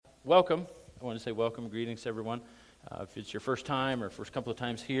Welcome. I want to say welcome, greetings to everyone. If it's your first time or first couple of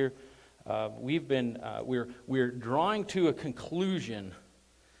times here, we're drawing to a conclusion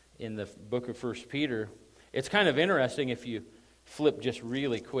in the book of 1 Peter. It's kind of interesting if you flip just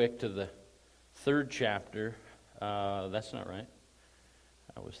really quick to the third chapter. That's not right.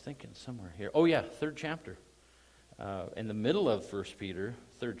 I was thinking somewhere here. Oh yeah, third chapter. In the middle of 1 Peter,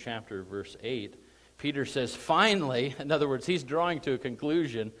 third chapter, verse 8, Peter says, finally, in other words, he's drawing to a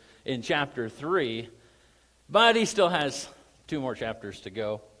conclusion in chapter 3, but he still has 2 more chapters to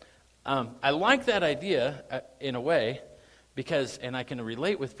go. I like that idea in a way, because, and I can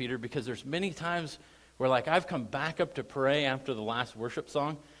relate with Peter, because there's many times where I've come back up to pray after the last worship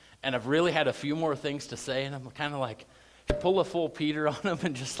song, and I've really had a few more things to say, and I'm kind of pull a full Peter on him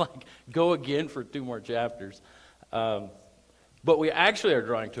and just go again for 2 more chapters. But we actually are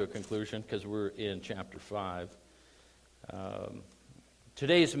drawing to a conclusion because we're in chapter 5.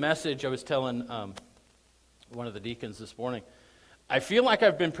 Today's message, I was telling one of the deacons this morning, I feel like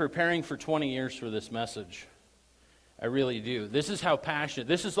I've been preparing for 20 years for this message. I really do. This is how passionate.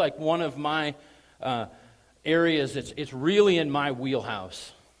 This is one of my areas. It's really in my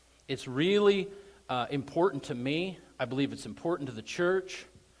wheelhouse. It's really important to me. I believe it's important to the church.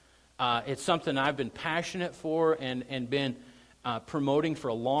 It's something I've been passionate for and been promoting for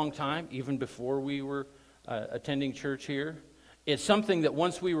a long time, even before we were attending church here. It's something that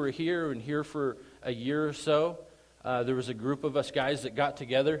once we were here for a year or so, there was a group of us guys that got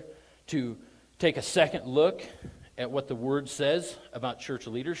together to take a second look at what the Word says about church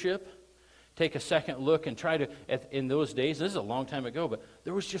leadership. Take a second look and try to, in those days, this is a long time ago, but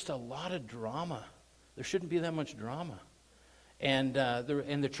there was just a lot of drama. There shouldn't be that much drama. And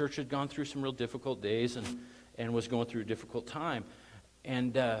the church had gone through some real difficult days and was going through a difficult time.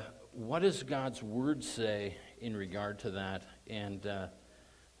 And what does God's Word say in regard to that? And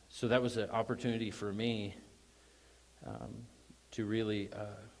so that was an opportunity for me to really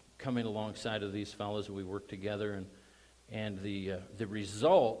come in alongside of these fellows. We worked together, and the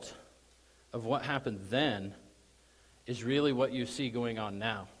result of what happened then is really what you see going on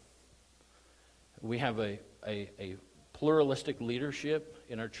now. We have a pluralistic leadership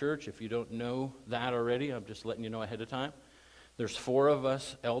in our church. If you don't know that already, I'm just letting you know ahead of time. There's 4 of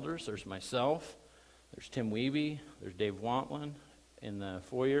us elders. There's myself, there's Tim Wiebe, there's Dave Wantlin in the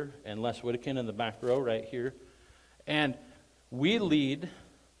foyer, and Les Whittakin in the back row right here. And we lead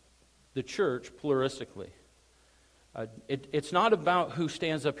the church pluralistically. It's not about who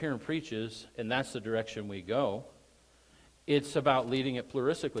stands up here and preaches, and that's the direction we go. It's about leading it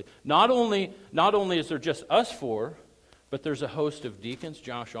pluralistically. Not only is there just us 4, but there's a host of deacons.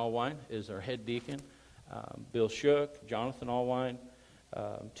 Josh Allwine is our head deacon. Bill Shook, Jonathan Allwine,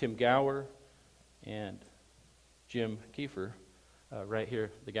 Tim Gower, and Jim Kiefer, right here,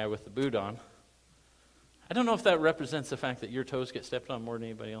 the guy with the boot on. I don't know if that represents the fact that your toes get stepped on more than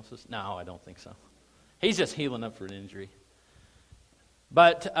anybody else's. No, I don't think so. He's just healing up for an injury.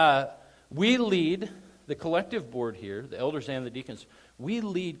 But we lead the collective board here, the elders and the deacons. We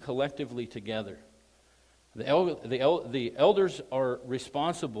lead collectively together. The elders are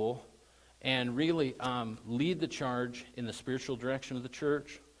responsible and really lead the charge in the spiritual direction of the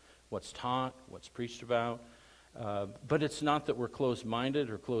church, what's taught, what's preached about. But it's not that we're closed-minded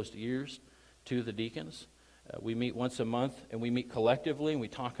or closed ears to the deacons. We meet once a month, and we meet collectively, and we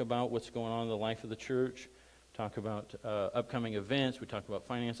talk about what's going on in the life of the church, talk about upcoming events, we talk about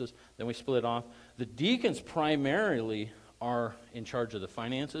finances, then we split off. The deacons primarily are in charge of the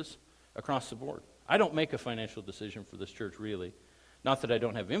finances across the board. I don't make a financial decision for this church, really. Not that I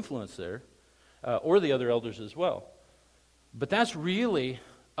don't have influence there, or the other elders as well. But that's really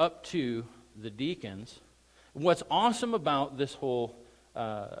up to the deacons. What's awesome about this whole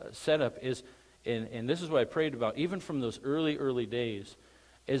setup is, and this is what I prayed about, even from those early days,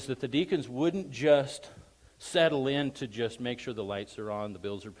 is that the deacons wouldn't just settle in to just make sure the lights are on, the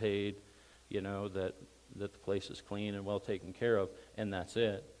bills are paid, that the place is clean and well taken care of, and that's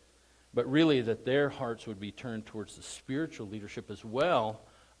it. But really that their hearts would be turned towards the spiritual leadership as well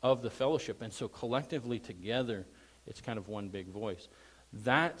of the fellowship. And so collectively together, it's kind of one big voice.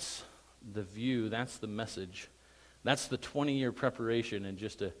 That's the view, that's the message. That's the 20-year preparation and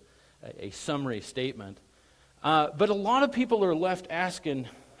just a summary statement. But a lot of people are left asking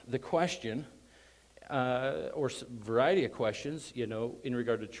the question, or variety of questions, in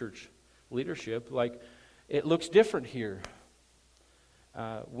regard to church leadership. It looks different here.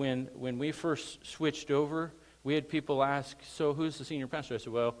 When we first switched over, we had people ask, so who's the senior pastor? I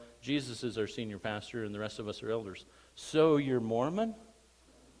said, well, Jesus is our senior pastor and the rest of us are elders. So you're Mormon?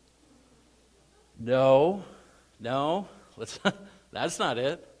 No, that's not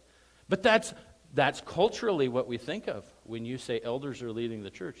it. But that's culturally what we think of. When you say elders are leading the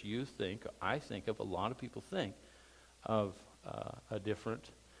church, I think of, a lot of people think of a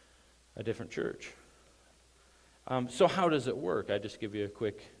different church. So how does it work? I just give you a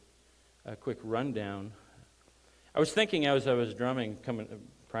quick rundown. I was thinking as I was drumming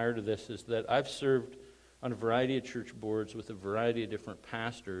prior to this, is that I've served on a variety of church boards with a variety of different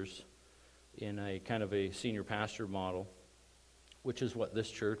pastors in a kind of a senior pastor model, which is what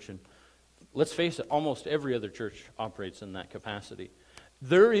this church, and let's face it, almost every other church operates in that capacity.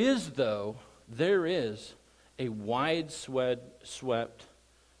 There is a wide-swept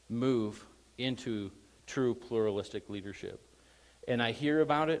move into true pluralistic leadership. And I hear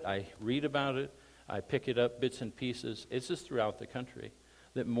about it, I read about it, I pick it up bits and pieces. It's just throughout the country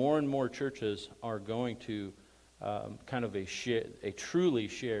that more and more churches are going to kind of a truly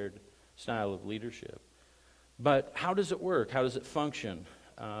shared style of leadership. But how does it work? How does it function?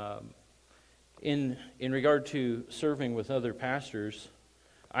 In regard to serving with other pastors,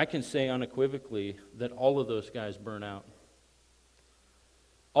 I can say unequivocally that all of those guys burn out.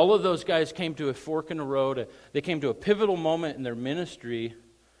 All of those guys came to a fork in the road. They came to a pivotal moment in their ministry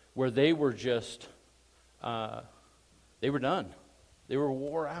where they were just, they were done. They were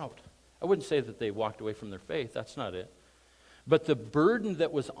wore out. I wouldn't say that they walked away from their faith. That's not it. But the burden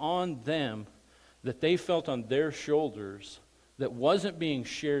that was on them, that they felt on their shoulders, that wasn't being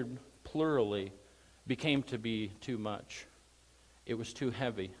shared plurally, became to be too much. It was too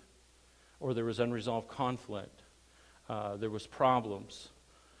heavy. Or there was unresolved conflict. There was problems.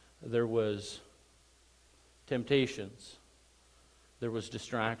 There was temptations. There was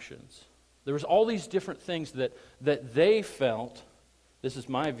distractions. There was all these different things that they felt. This is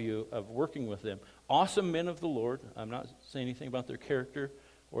my view of working with them. Awesome men of the Lord. I'm not saying anything about their character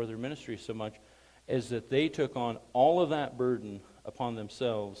or their ministry so much as that they took on all of that burden upon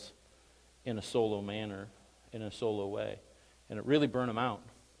themselves in a solo manner, in a solo way. And it really burned them out.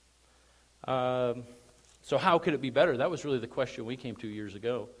 So how could it be better? That was really the question we came to years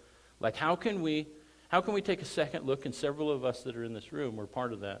ago. Like, how can we take a second look, and several of us that are in this room were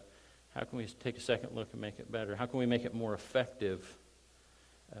part of that. How can we take a second look and make it better? How can we make it more effective,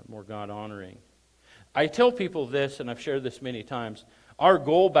 more God-honoring? I tell people this, and I've shared this many times. Our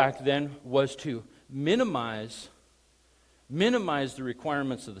goal back then was to minimize the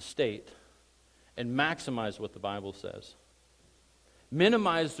requirements of the state and maximize what the Bible says.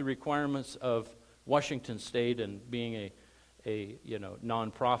 Minimize the requirements of Washington State and being a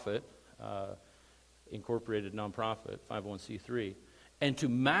nonprofit, incorporated nonprofit, 501c3, and to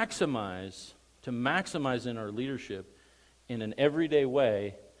maximize in our leadership in an everyday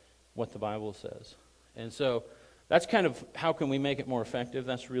way what the Bible says. And so that's kind of how can we make it more effective.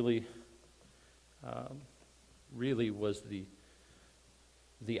 That's really was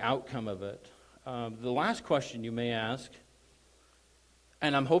the outcome of it. The last question you may ask,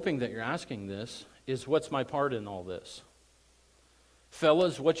 and I'm hoping that you're asking this, is what's my part in all this?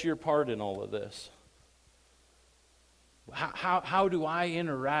 Fellas, what's your part in all of this? How do I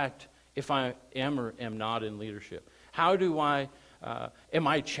interact if I am or am not in leadership? How do am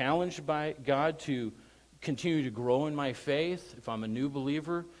I challenged by God to continue to grow in my faith? If I'm a new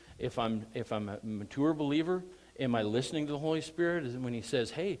believer, if I'm a mature believer, am I listening to the Holy Spirit? Is it when He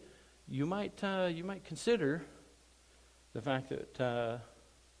says, "Hey, you might consider the fact that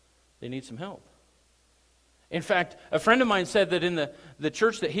they need some help"? In fact, a friend of mine said that in the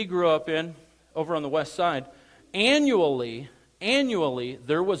church that he grew up in, over on the west side, annually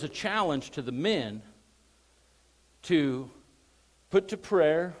there was a challenge to the men to put to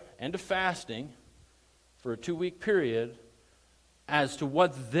prayer and to fasting for a 2-week period as to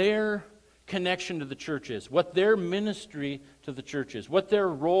what their connection to the church is, what their ministry to the church is, what their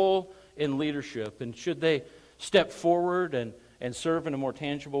role in leadership, and should they step forward and serve in a more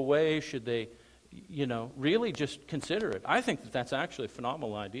tangible way? Should they really just consider it? I think that that's actually a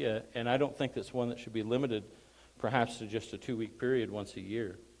phenomenal idea, and I don't think that's one that should be limited perhaps to just a 2-week period once a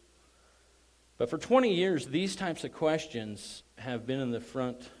year. But for 20 years, these types of questions have been in the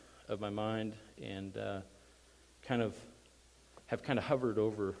front of my mind and have hovered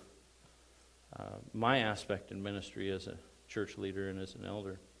over my aspect in ministry as a church leader and as an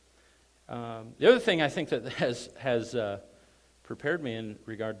elder. The other thing I think that has prepared me in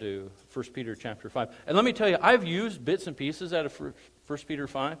regard to 1 Peter chapter 5. And let me tell you, I've used bits and pieces out of 1 Peter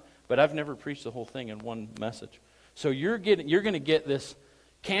 5, but I've never preached the whole thing in one message. So you're going to get this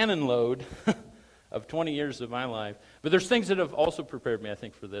cannon load of 20 years of my life. But there's things that have also prepared me, I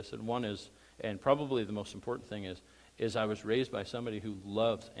think, for this. And one is, and probably the most important thing is I was raised by somebody who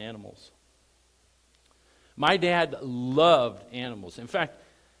loves animals. My dad loved animals. In fact,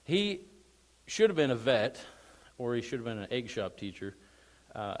 He should have been a vet, or he should have been an egg shop teacher,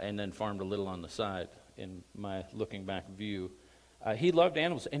 and then farmed a little on the side, in my looking back view. He loved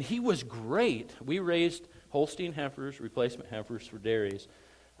animals, and he was great. We raised Holstein heifers, replacement heifers for dairies,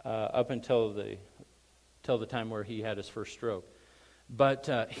 up until the time where he had his first stroke.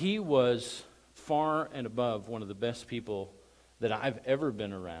 But he was far and above one of the best people that I've ever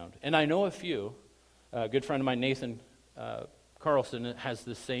been around. And I know a few. A good friend of mine, Nathan Carlson, has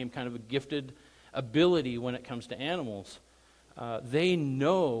the same kind of a gifted ability when it comes to animals. They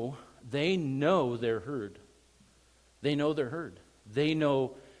know their herd. They know their herd. They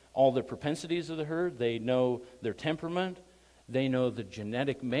know all the propensities of the herd. They know their temperament. They know the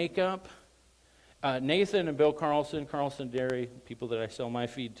genetic makeup. Nathan and Bill Carlson Dairy, people that I sell my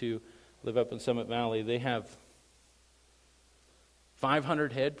feed to, live up in Summit Valley. They have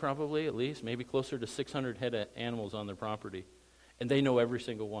 500 head probably, at least, maybe closer to 600 head of animals on their property. And they know every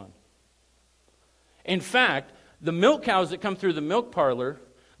single one. In fact, the milk cows that come through the milk parlor,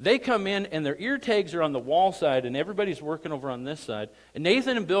 they come in and their ear tags are on the wall side and everybody's working over on this side. And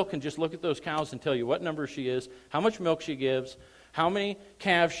Nathan and Bill can just look at those cows and tell you what number she is, how much milk she gives, how many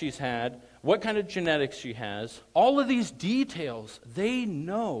calves she's had, what kind of genetics she has. All of these details, they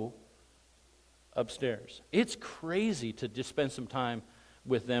know upstairs. It's crazy to just spend some time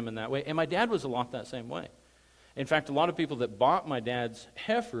with them in that way. And my dad was a lot that same way. In fact, a lot of people that bought my dad's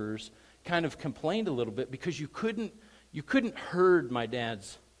heifers kind of complained a little bit because you couldn't herd my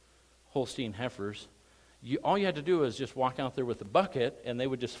dad's Holstein heifers. All you had to do was just walk out there with a bucket and they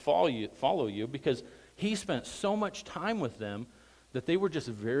would just follow you because he spent so much time with them that they were just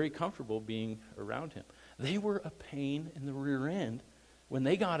very comfortable being around him. They were a pain in the rear end. When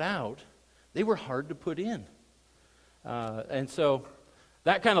they got out, they were hard to put in. And so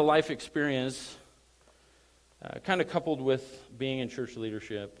that kind of life experience, kind of coupled with being in church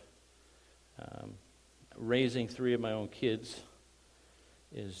leadership, raising 3 of my own kids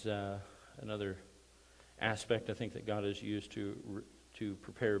is another aspect I think that God has used to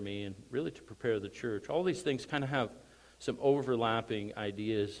prepare me and really to prepare the church. All these things kind of have some overlapping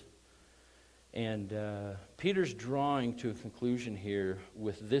ideas. And Peter's drawing to a conclusion here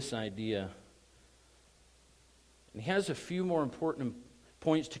with this idea. And he has a few more important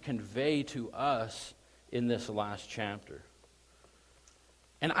points to convey to us in this last chapter.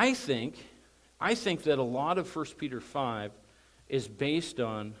 And I think that a lot of 1 Peter 5 is based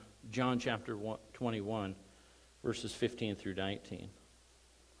on John chapter 21, verses 15 through 19.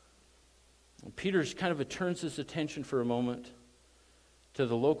 And Peter's kind of turns his attention for a moment to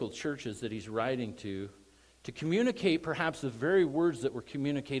the local churches that he's writing to communicate perhaps the very words that were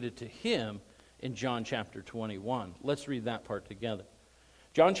communicated to him in John chapter 21. Let's read that part together.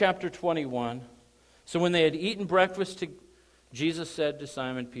 John chapter 21. So when they had eaten breakfast, Jesus said to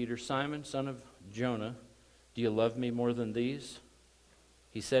Simon Peter, "Simon, son of Jonah, do you love me more than these?"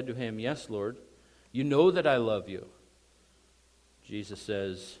 He said to him, "Yes, Lord, you know that I love you." Jesus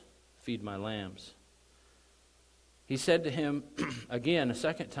says, "Feed my lambs." He said to him again a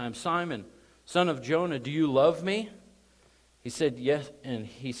second time, "Simon, son of Jonah, do you love me?" He said, "Yes," and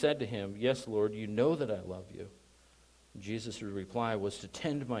he said to him, "Yes, Lord, you know that I love you." Jesus' reply was, "To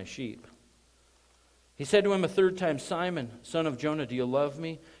tend my sheep." He said to him a third time, "Simon, son of Jonah, do you love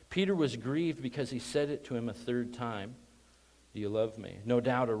me?" Peter was grieved because he said it to him a third time. "Do you love me?" No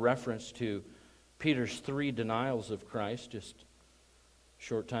doubt a reference to Peter's 3 denials of Christ just a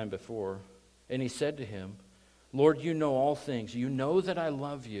short time before. And he said to him, "Lord, you know all things. You know that I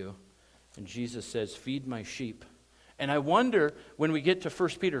love you." And Jesus says, "Feed my sheep." And I wonder, when we get to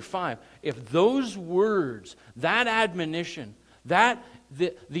 1 Peter 5, if those words, that admonition, the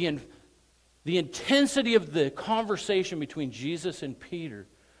intensity of the conversation between Jesus and Peter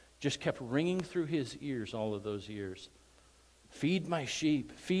just kept ringing through his ears all of those years. Feed my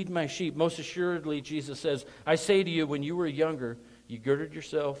sheep, feed my sheep. Most assuredly, Jesus says, "I say to you, when you were younger, you girded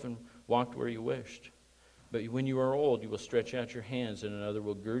yourself and walked where you wished. But when you are old, you will stretch out your hands, and another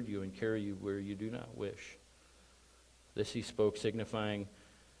will gird you and carry you where you do not wish." This he spoke, signifying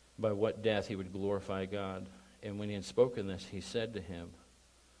by what death he would glorify God. And when he had spoken this, he said to him,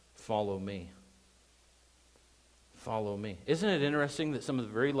 "Follow me." Follow me. Isn't it interesting that some of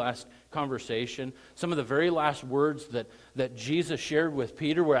the very last conversation, some of the very last words that Jesus shared with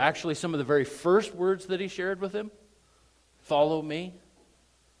Peter were actually some of the very first words that he shared with him? Follow me.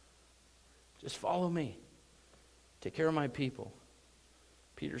 Just follow me. Take care of my people.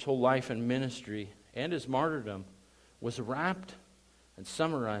 Peter's whole life and ministry and his martyrdom was wrapped and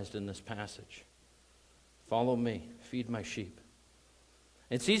summarized in this passage. Follow me. Feed my sheep.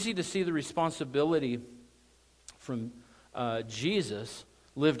 It's easy to see the responsibility from Jesus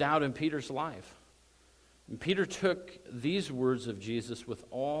lived out in Peter's life. And Peter took these words of Jesus with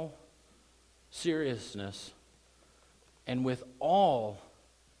all seriousness and with all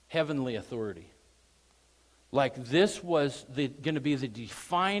heavenly authority. Like this was going to be the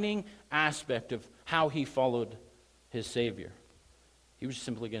defining aspect of how he followed his Savior. He was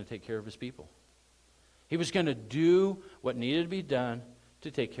simply going to take care of his people. He was going to do what needed to be done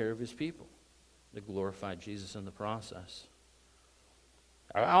to take care of his people, to glorify Jesus in the process.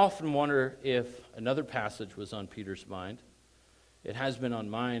 I often wonder if another passage was on Peter's mind. It has been on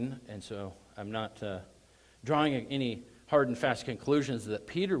mine, and so I'm not drawing any hard and fast conclusions that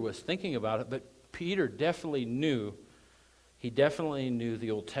Peter was thinking about it, but Peter definitely knew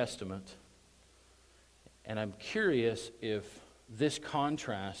the Old Testament. And I'm curious if this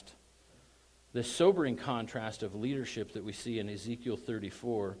contrast, this sobering contrast of leadership that we see in Ezekiel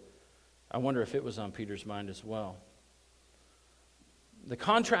 34, I wonder if it was on Peter's mind as well. The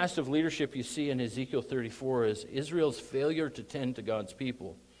contrast of leadership you see in Ezekiel 34 is Israel's failure to tend to God's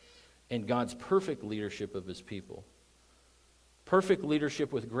people and God's perfect leadership of his people. Perfect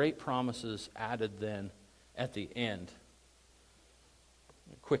leadership with great promises added then at the end.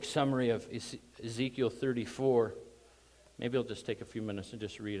 A quick summary of Ezekiel 34. Maybe I'll just take a few minutes and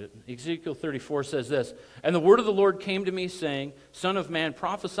just read it. Ezekiel 34 says this, "And the word of the Lord came to me, saying, Son of man,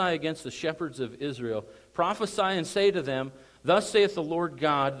 prophesy against the shepherds of Israel. Prophesy and say to them, Thus saith the Lord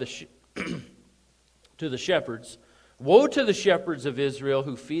God to the shepherds, Woe to the shepherds of Israel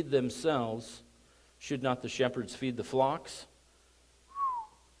who feed themselves. Should not the shepherds feed the flocks?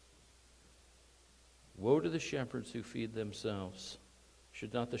 Woe to the shepherds who feed themselves.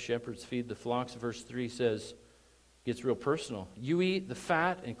 Should not the shepherds feed the flocks?" Verse 3 says, gets real personal. "You eat the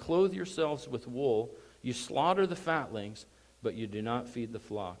fat and clothe yourselves with wool. You slaughter the fatlings, but you do not feed the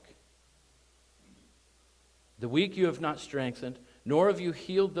flock. The weak you have not strengthened, nor have you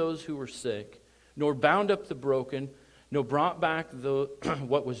healed those who were sick, nor bound up the broken, nor brought back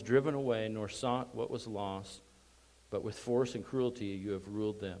what was driven away, nor sought what was lost. But with force and cruelty you have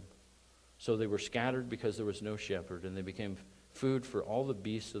ruled them. So they were scattered because there was no shepherd, and they became food for all the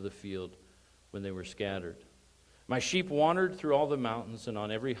beasts of the field when they were scattered. My sheep wandered through all the mountains and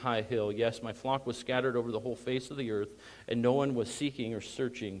on every high hill. Yes, my flock was scattered over the whole face of the earth, and no one was seeking or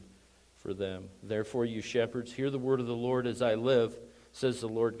searching for them. Therefore, you shepherds, hear the word of the Lord as I live, says the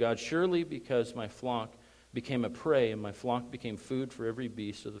Lord God. Surely because my flock became a prey, and my flock became food for every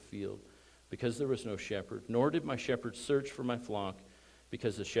beast of the field, because there was no shepherd, nor did my shepherds search for my flock,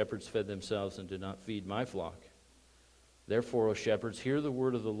 because the shepherds fed themselves and did not feed my flock. Therefore, O shepherds, hear the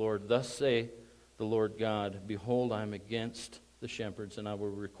word of the Lord. Thus say the Lord God, Behold, I am against the shepherds, and I will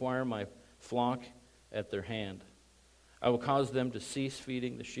require my flock at their hand. I will cause them to cease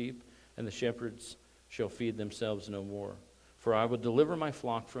feeding the sheep, and the shepherds shall feed themselves no more. For I will deliver my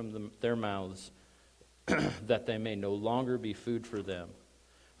flock from their mouths, that they may no longer be food for them.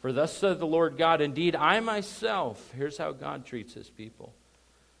 For thus said the Lord God, Indeed, I myself," here's how God treats his people,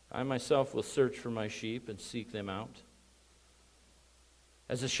 "I myself will search for my sheep and seek them out.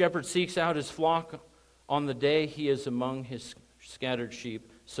 As a shepherd seeks out his flock on the day he is among his scattered sheep,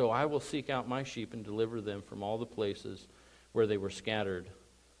 so I will seek out my sheep and deliver them from all the places where they were scattered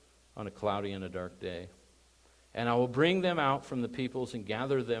on a cloudy and a dark day. And I will bring them out from the peoples and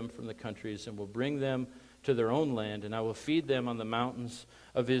gather them from the countries and will bring them to their own land, and I will feed them on the mountains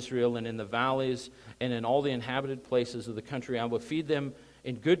of Israel and in the valleys and in all the inhabited places of the country. I will feed them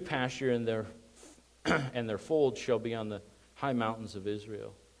in good pasture, and their fold shall be on the high mountains of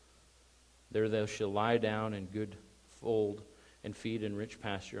Israel. There they shall lie down in good fold and feed in rich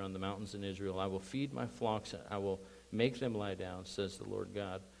pasture on the mountains in Israel. I will feed my flocks, I will make them lie down, says the Lord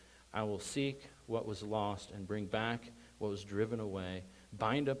God. I will seek what was lost and bring back what was driven away,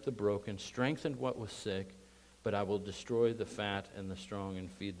 bind up the broken, strengthen what was sick, but I will destroy the fat and the strong and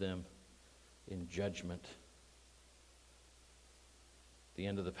feed them in judgment." The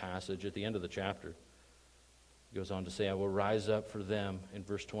end of the passage, at the end of the chapter, he goes on to say, I will rise up for them, in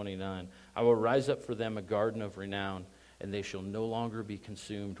verse 29, I will rise up for them a garden of renown, and they shall no longer be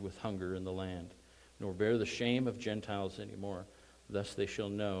consumed with hunger in the land, nor bear the shame of Gentiles anymore. Thus they shall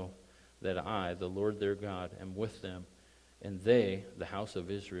know that I, the Lord their God, am with them, and they, the house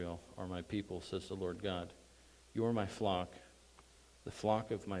of Israel, are my people, says the Lord God. You are my flock, the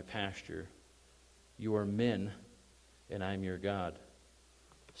flock of my pasture. You are men, and I am your God,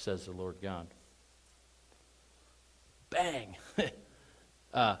 says the Lord God. Bang!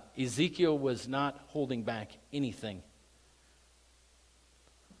 Ezekiel was not holding back anything.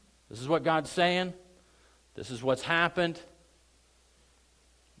 This is what God's saying. This is what's happened.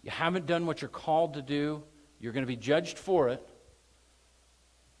 You haven't done what you're called to do. You're going to be judged for it.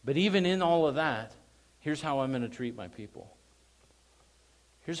 But even in all of that, here's how I'm going to treat my people.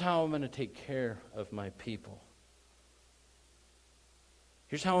 Here's how I'm going to take care of my people.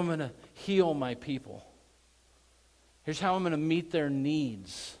 Here's how I'm going to heal my people. Here's how I'm going to meet their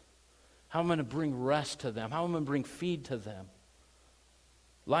needs. How I'm going to bring rest to them. How I'm going to bring feed to them.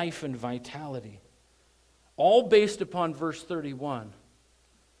 Life and vitality. All based upon verse 31.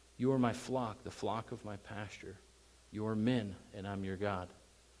 You are my flock, the flock of my pasture. You are men, and I'm your God,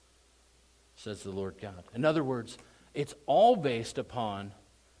 says the Lord God. In other words, it's all based upon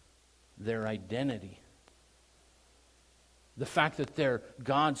their identity. The fact that they're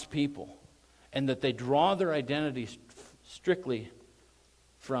God's people and that they draw their identity strictly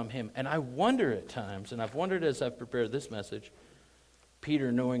from Him. And I wonder at times, and I've wondered as I've prepared this message,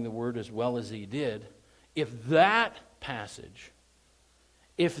 Peter knowing the Word as well as he did, if that passage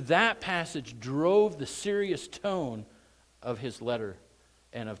drove the serious tone of his letter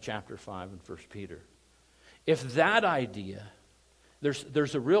and of chapter 5 in 1 Peter. If that idea,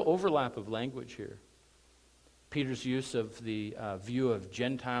 there's a real overlap of language here. Peter's use of the view of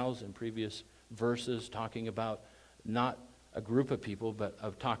Gentiles in previous verses, talking about not a group of people, but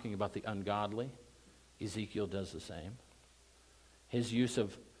of talking about the ungodly. Ezekiel does the same. His use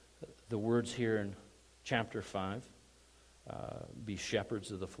of the words here in chapter 5, be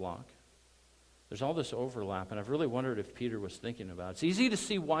shepherds of the flock. There's all this overlap, and I've really wondered if Peter was thinking about it. It's easy to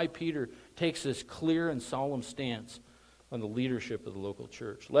see why Peter takes this clear and solemn stance on the leadership of the local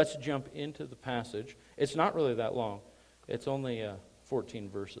church. Let's jump into the passage. It's not really that long. It's only 14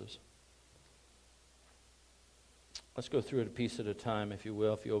 verses. Let's go through it a piece at a time, if you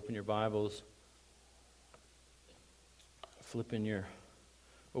will. If you open your Bibles, open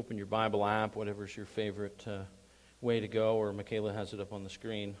your Bible app, whatever's your favorite way to go, or Michaela has it up on the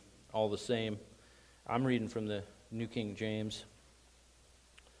screen, all the same. I'm reading from the New King James.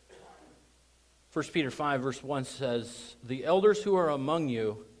 1 Peter 5 verse 1 says, "The elders who are among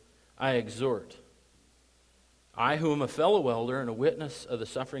you I exhort, I who am a fellow elder and a witness of the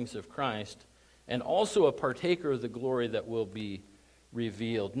sufferings of Christ, and also a partaker of the glory that will be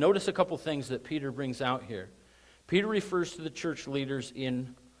revealed." Notice a couple things that Peter brings out here. Peter refers to the church leaders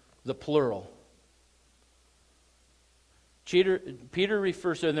in the plural. Peter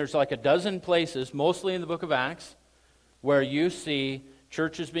refers to, and there's like a dozen places, mostly in the book of Acts, where you see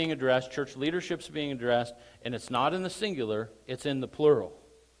churches being addressed, church leaderships being addressed, and it's not in the singular, it's in the plural.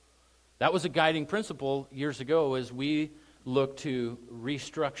 That was a guiding principle years ago as we looked to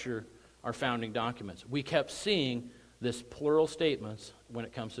restructure our founding documents. We kept seeing this plural statements when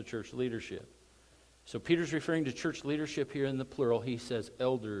it comes to church leadership. So Peter's referring to church leadership here in the plural. He says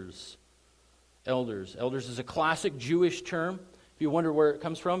elders. Elders. Elders is a classic Jewish term. If you wonder where it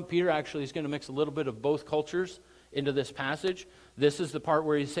comes from, Peter actually is going to mix a little bit of both cultures into this passage. This is the part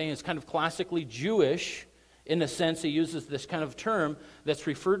where he's saying it's kind of classically Jewish. In a sense, he uses this kind of term that's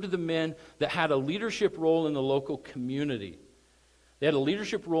referred to the men that had a leadership role in the local community. They had a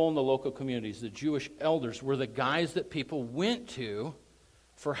leadership role in the local communities. The Jewish elders were the guys that people went to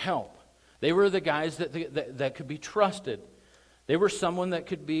for help. They were the guys that could be trusted. They were someone that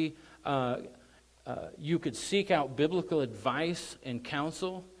could be, you could seek out biblical advice and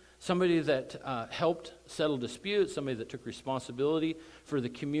counsel. Somebody that helped settle disputes, somebody that took responsibility for the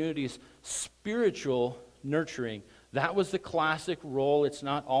community's spiritual nurturing. That was the classic role. It's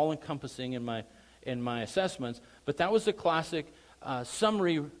not all-encompassing in my assessments, but that was the classic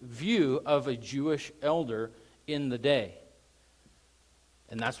summary view of a Jewish elder in the day.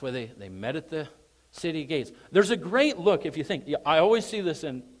 And that's why they met at the city gates. There's a great look, if you think. I always see this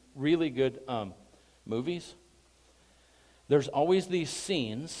in really good movies. There's always these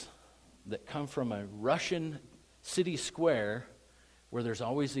scenes that come from a Russian city square where there's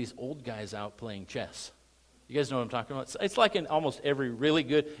always these old guys out playing chess. You guys know what I'm talking about? It's like in almost every really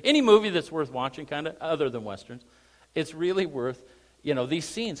good, any movie that's worth watching, kind of, other than Westerns. It's really worth, these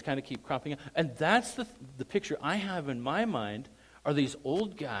scenes kind of keep cropping up. And that's the picture I have in my mind, are these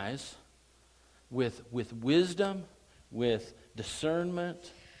old guys with wisdom, with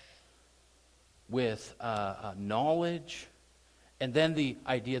discernment, with knowledge, and then the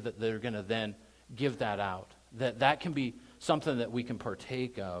idea that they're going to then give that out. That can be something that we can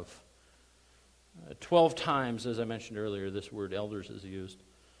partake of. 12 times, as I mentioned earlier, this word elders is used.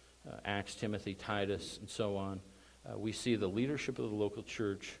 Acts, Timothy, Titus, and so on. We see the leadership of the local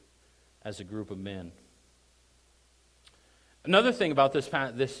church as a group of men. Another thing about this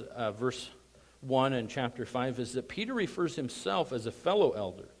verse 1 in chapter 5 is that Peter refers himself as a fellow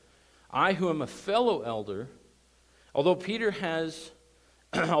elder. I who am a fellow elder, although Peter had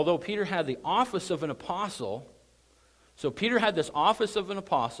the office of an apostle, So Peter had this office of an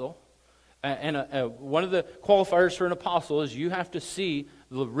apostle, and one of the qualifiers for an apostle is you have to see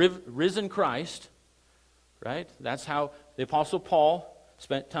the risen Christ, right? That's how the Apostle Paul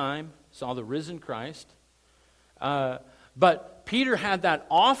spent time, saw the risen Christ. But Peter had that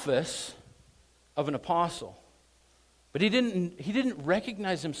office of an apostle. But he didn't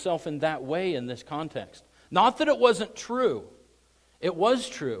recognize himself in that way in this context. Not that it wasn't true. It was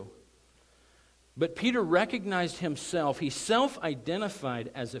true. But Peter recognized himself. He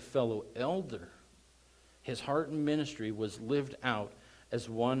self-identified as a fellow elder. His heart and ministry was lived out as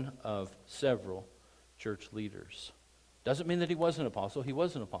one of several church leaders. Doesn't mean that he was an apostle. He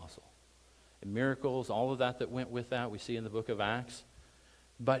was an apostle. And miracles, all of that went with that, we see in the book of Acts.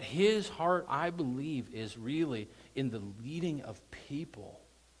 But his heart, I believe, is really in the leading of people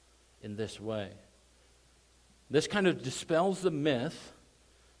in this way. This kind of dispels the myth.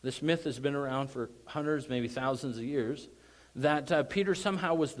 This myth has been around for hundreds, maybe thousands of years, that Peter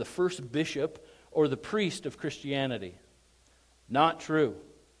somehow was the first bishop or the priest of Christianity. Not true.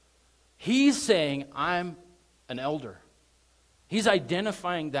 He's saying, I'm an elder. He's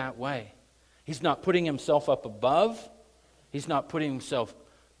identifying that way. He's not putting himself up above. He's not putting himself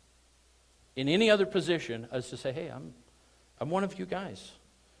in any other position as to say, hey, I'm one of you guys.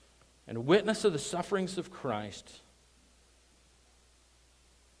 And a witness of the sufferings of Christ.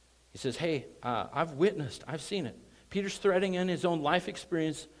 He says, hey, I've witnessed, I've seen it. Peter's threading in his own life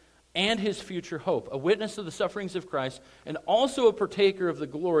experience and his future hope. A witness of the sufferings of Christ and also a partaker of the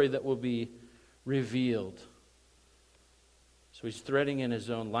glory that will be revealed. So he's threading in his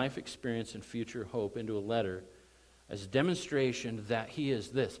own life experience and future hope into a letter as a demonstration that he is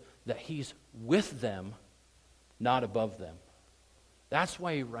this, that he's with them, not above them. That's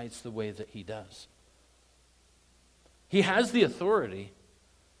why he writes the way that he does. He has the authority,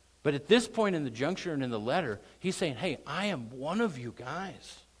 but at this point in the juncture and in the letter, he's saying, hey, I am one of you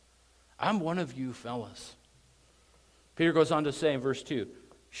guys. I'm one of you fellas. Peter goes on to say in verse 2,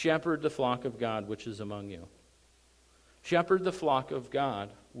 shepherd the flock of God which is among you. Shepherd the flock of God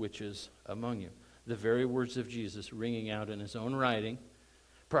which is among you. The very words of Jesus ringing out in his own writing.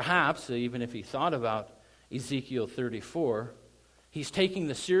 Perhaps, even if he thought about Ezekiel 34, he's taking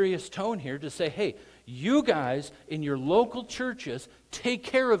the serious tone here to say, hey, you guys in your local churches, take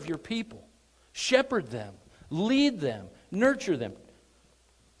care of your people. Shepherd them. Lead them. Nurture them.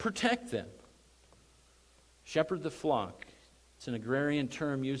 Protect them. Shepherd the flock. It's an agrarian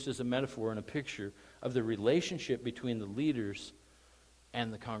term used as a metaphor and a picture of the relationship between the leaders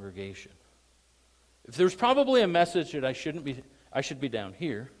and the congregation. If there's probably a message that I should be down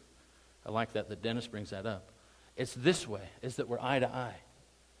here, I like that Dennis brings that up. It's this way, is that we're eye to eye.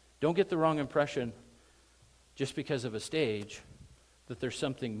 Don't get the wrong impression just because of a stage that there's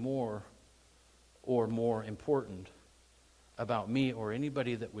something more or more important about me or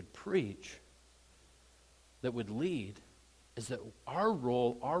anybody that would preach, that would lead, is that our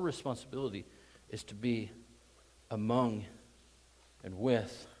role, our responsibility is to be among and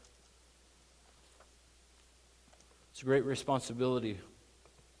with. It's a great responsibility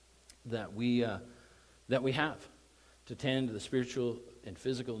that we have to tend to the spiritual and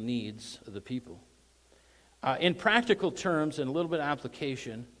physical needs of the people. In practical terms and a little bit of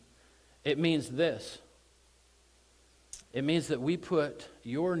application, it means this. It means that we put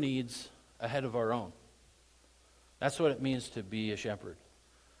your needs ahead of our own. That's what it means to be a shepherd.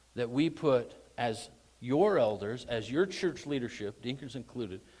 That we put, as your elders, as your church leadership, deacons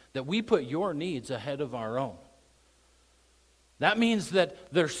included, that we put your needs ahead of our own. That means that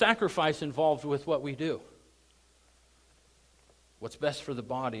there's sacrifice involved with what we do. What's best for the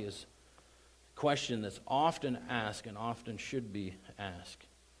body is a question that's often asked and often should be asked.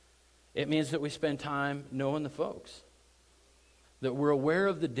 It means that we spend time knowing the folks. That we're aware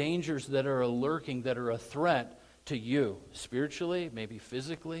of the dangers that are lurking, that are a threat to you, spiritually, maybe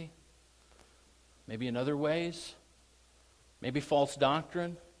physically, maybe in other ways, maybe false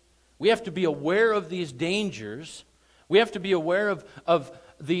doctrine. We have to be aware of these dangers. We have to be aware of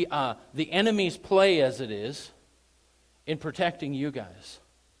the enemy's play, as it is, in protecting you guys.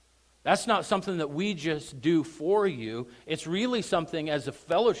 That's not something that we just do for you. It's really something as a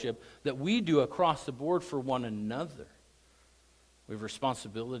fellowship that we do across the board for one another. We have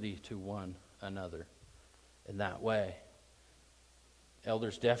responsibility to one another in that way.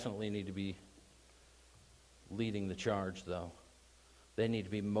 Elders definitely need to be leading the charge, though. They need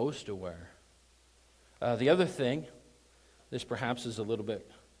to be most aware. The other thing, this perhaps is a little bit,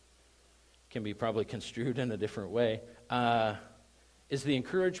 can be probably construed in a different way, is the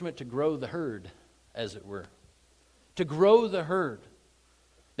encouragement to grow the herd, as it were. To grow the herd.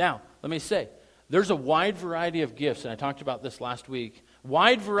 Now, let me say, There's a wide variety of gifts, and I talked about this last week.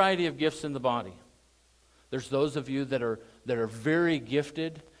 Wide variety of gifts in the body. There's those of you that are very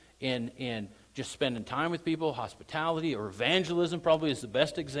gifted in just spending time with people, hospitality or evangelism probably is the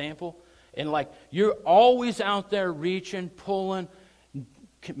best example. And like you're always out there reaching, pulling,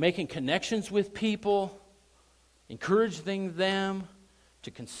 making connections with people, encouraging them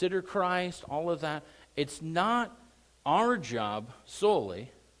to consider Christ, all of that. It's not our job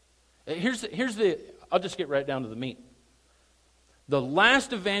solely. I'll just get right down to the meat. The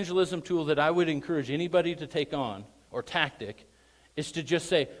last evangelism tool that I would encourage anybody to take on, or tactic, is to just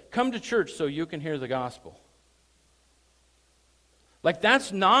say, come to church so you can hear the gospel. Like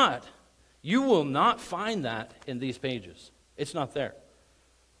that's not, you will not find that in these pages. It's not there.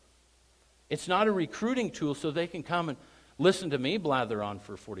 It's not a recruiting tool so they can come and listen to me blather on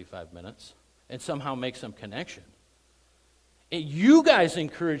for 45 minutes and somehow make some connection. You guys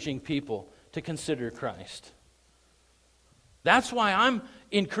encouraging people to consider Christ. That's why I'm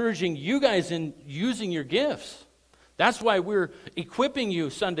encouraging you guys in using your gifts. That's why we're equipping you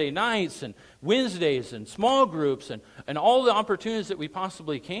Sunday nights and Wednesdays and small groups and all the opportunities that we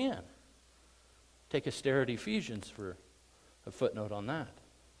possibly can. Take a stare at Ephesians for a footnote on that.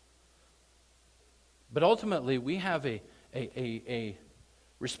 But ultimately, we have a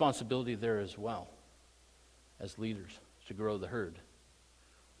responsibility there as well as leaders to grow the herd.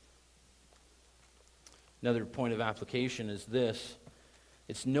 Another point of application is this.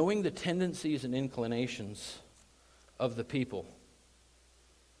 It's knowing the tendencies and inclinations of the people.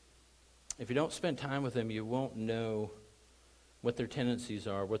 If you don't spend time with them, you won't know what their tendencies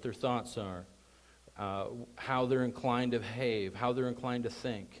are, what their thoughts are, how they're inclined to behave, how they're inclined to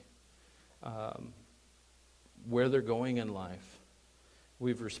think, where they're going in life.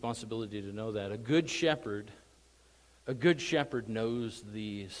 We have a responsibility to know that. A good shepherd knows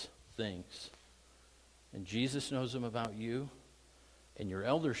these things. And Jesus knows them about you, and your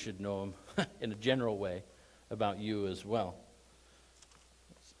elders should know them in a general way about you as well.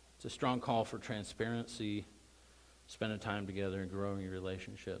 It's a strong call for transparency, spending time together and growing your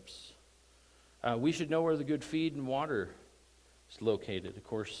relationships. We should know where the good feed and water is located, of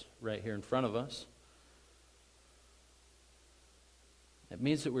course, right here in front of us. It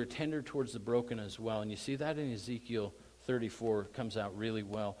means that we're tender towards the broken as well. And you see that in Ezekiel 34, it comes out really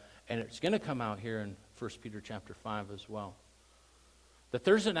well. And it's going to come out here in 1 Peter chapter 5 as well. That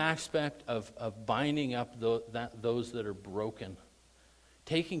there's an aspect of binding up those that are broken.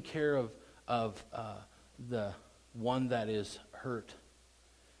 Taking care of the one that is hurt.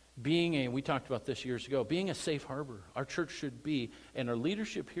 We talked about this years ago, being a safe harbor. Our church should be, and our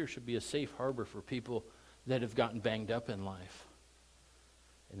leadership here should be a safe harbor for people that have gotten banged up in life.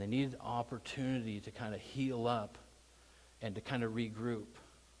 And they need an opportunity to kind of heal up and to kind of regroup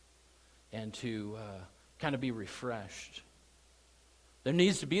and to kind of be refreshed. There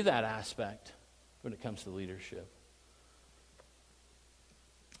needs to be that aspect when it comes to leadership.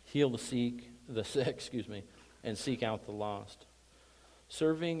 Heal the sick, and seek out the lost.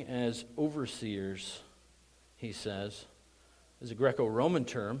 Serving as overseers, he says, is a Greco-Roman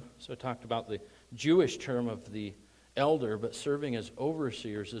term. So I talked about the Jewish term of the elder, but serving as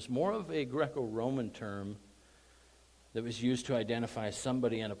overseers is more of a Greco-Roman term that was used to identify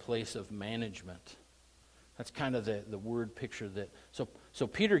somebody in a place of management. That's kind of the word picture that. So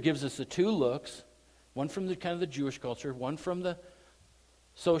Peter gives us the two looks, one from the kind of the Jewish culture, one from the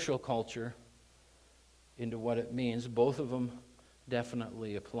social culture, into what it means. Both of them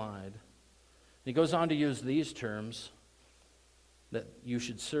definitely applied. And he goes on to use these terms, that you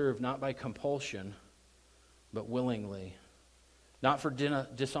should serve not by compulsion, but willingly. Not for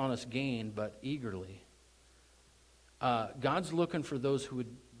dishonest gain, but eagerly. God's looking for those who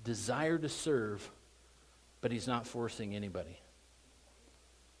would desire to serve, but he's not forcing anybody.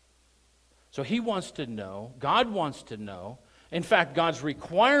 So he wants to know, God wants to know. In fact, God's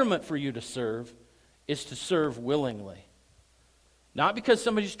requirement for you to serve is to serve willingly. Not because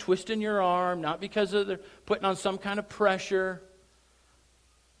somebody's twisting your arm, not because they're putting on some kind of pressure.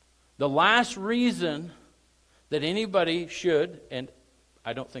 The last reason that anybody should, and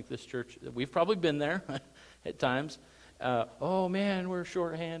I don't think this church, we've probably been there at times. Oh man, we're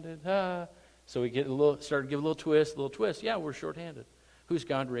shorthanded. So we start to give a little twist. Yeah, we're shorthanded. Who's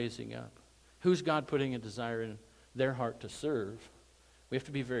God raising up? Who's God putting a desire in their heart to serve? We have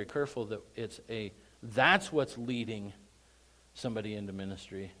to be very careful that that's what's leading somebody into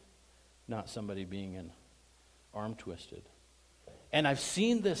ministry, not somebody being an arm twisted. And I've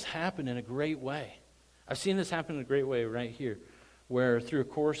seen this happen in a great way. I've seen this happen in a great way right here, where through a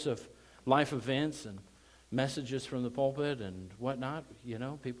course of life events and messages from the pulpit and whatnot,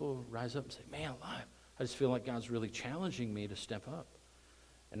 people rise up and say, man, alive, I just feel like God's really challenging me to step up.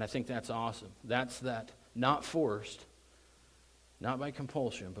 And I think that's awesome. That's that, not forced, not by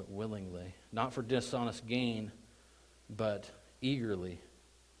compulsion, but willingly. Not for dishonest gain, but eagerly.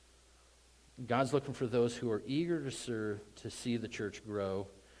 God's looking for those who are eager to serve, to see the church grow,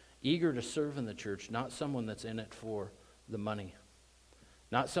 eager to serve in the church, not someone that's in it for the money.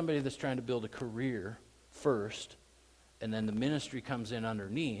 Not somebody that's trying to build a career first, and then the ministry comes in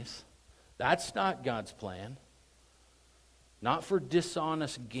underneath. That's not God's plan. Not for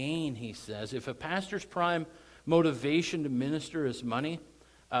dishonest gain, he says. If a pastor's prime motivation to minister is money,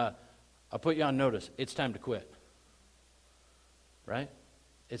 I'll put you on notice. It's time to quit. Right?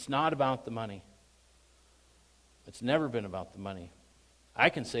 It's not about the money. It's never been about the money. I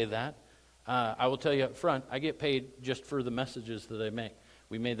can say that. I will tell you up front, I get paid just for the messages that I make.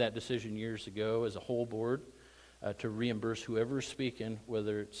 We made that decision years ago as a whole board to reimburse whoever's speaking,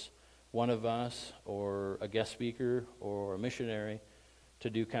 whether it's one of us or a guest speaker or a missionary, to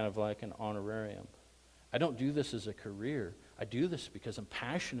do kind of like an honorarium. I don't do this as a career. I do this because I'm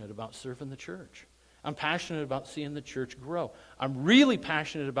passionate about serving the church. I'm passionate about seeing the church grow. I'm really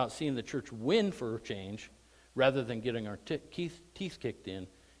passionate about seeing the church win for a change rather than getting our teeth kicked in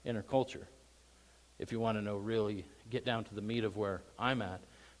our culture. If you want to know, really get down to the meat of where I'm at.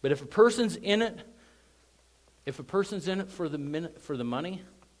 But if a person's in it for the money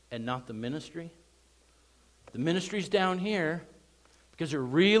and not the ministry's down here because they're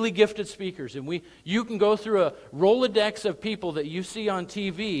really gifted speakers. And you can go through a Rolodex of people that you see on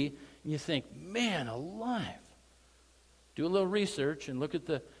TV and you think, man alive. Do a little research and look at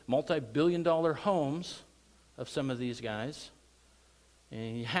the multi-billion-dollar homes of some of these guys.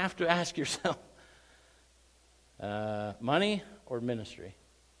 And you have to ask yourself, money or ministry?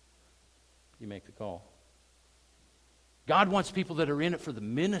 You make the call. God wants people that are in it for the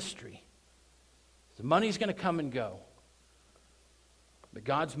ministry. The money's going to come and go. But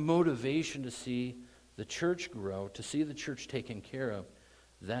God's motivation to see the church grow, to see the church taken care of,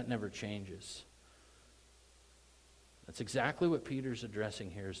 that never changes. That's exactly what Peter's addressing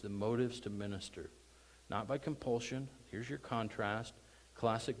here, is the motives to minister. Not by compulsion. Here's your contrast.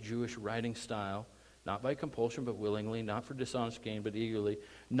 Classic Jewish writing style. Not by compulsion, but willingly. Not for dishonest gain, but eagerly.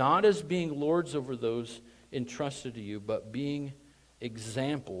 Not as being lords over those entrusted to you, but being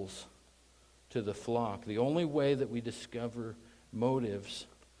examples to the flock. The only way that we discover motives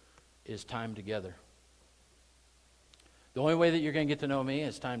is time together. The only way that you're going to get to know me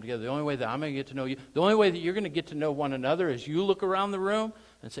is time together. The only way that I'm going to get to know you, the only way that you're going to get to know one another is you look around the room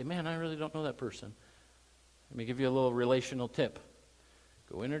and say, man, I really don't know that person. Let me give you a little relational tip.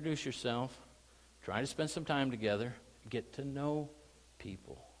 Go introduce yourself. Try to spend some time together. Get to know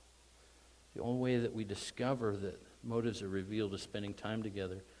people. The only way that we discover that motives are revealed is spending time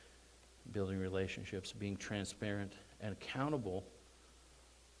together, building relationships, being transparent and accountable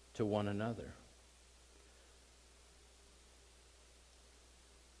to one another.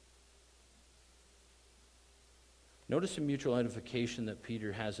 Notice the mutual edification that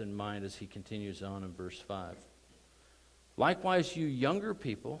Peter has in mind as he continues on in verse 5. Likewise, you younger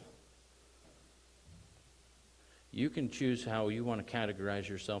people, you can choose how you want to categorize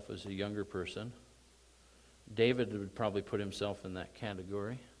yourself as a younger person. David would probably put himself in that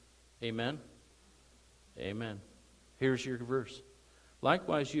category. Amen? Amen. Here's your verse.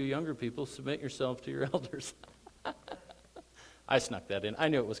 Likewise, you younger people, submit yourself to your elders. I snuck that in. I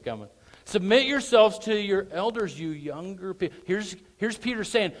knew it was coming. Submit yourselves to your elders, you younger people. Here's Peter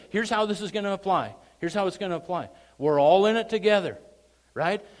saying, here's how this is going to apply. Here's how it's going to apply. We're all in it together,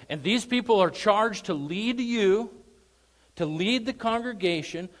 right? And these people are charged to lead you, to lead the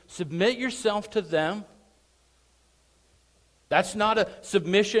congregation. Submit yourself to them. That's not a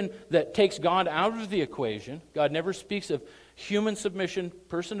submission that takes God out of the equation. God never speaks of human submission,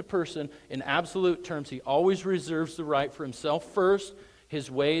 person to person, in absolute terms. He always reserves the right for himself first. His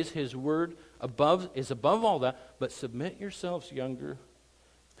ways, his word is above all that. But submit yourselves, younger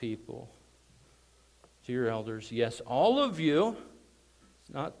people, to your elders. Yes, all of you,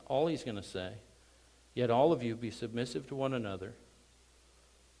 it's not all he's going to say, yet all of you be submissive to one another.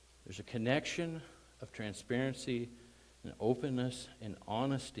 There's a connection of transparency and openness and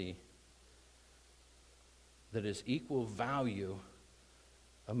honesty that is equal value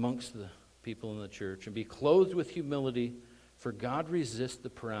amongst the people in the church. And be clothed with humility, for God resists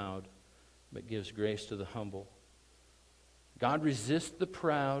the proud, but gives grace to the humble. God resists the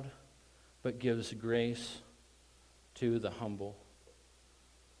proud, but gives grace to the humble.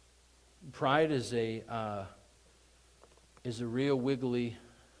 Pride is a real wiggly,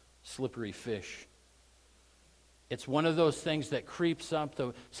 slippery fish. It's one of those things that creeps up,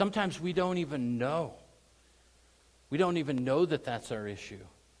 though. Sometimes we don't even know. We don't even know that that's our issue.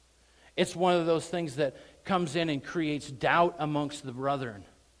 It's one of those things that comes in and creates doubt amongst the brethren.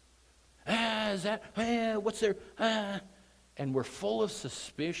 What's there? And we're full of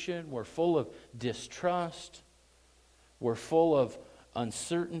suspicion. We're full of distrust. We're full of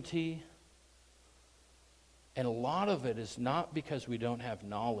uncertainty. And a lot of it is not because we don't have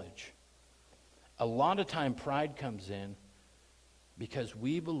knowledge. A lot of time pride comes in because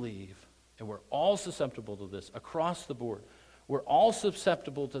we believe, and we're all susceptible to this across the board, we're all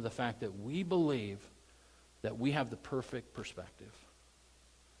susceptible to the fact that we believe that we have the perfect perspective.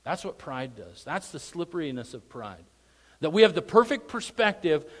 That's what pride does. That's the slipperiness of pride. That we have the perfect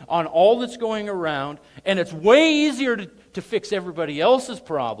perspective on all that's going around, and it's way easier to fix everybody else's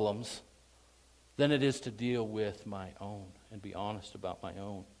problems than it is to deal with my own and be honest about my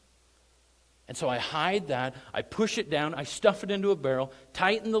own. And so I hide that, I push it down, I stuff it into a barrel,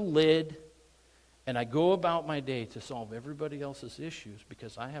 tighten the lid, and I go about my day to solve everybody else's issues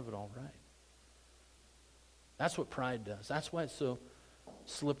because I have it all right. That's what pride does. That's why it's so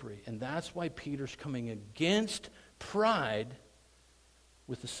slippery. And that's why Peter's coming against pride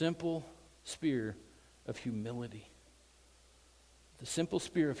with the simple spear of humility. The simple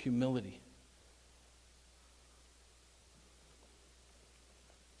spear of humility.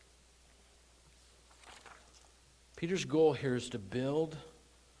 Peter's goal here is to build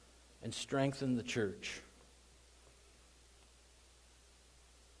and strengthen the church.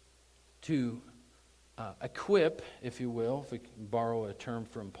 To equip, if you will, if we can borrow a term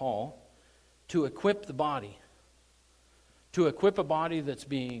from Paul, to equip the body. To equip a body that's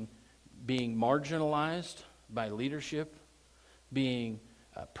being marginalized by leadership, being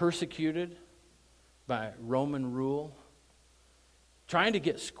persecuted by Roman rule, trying to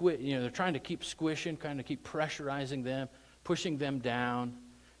get they're trying to keep squishing, trying to keep pressurizing them, pushing them down,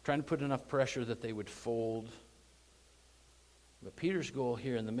 trying to put enough pressure that they would fold. But Peter's goal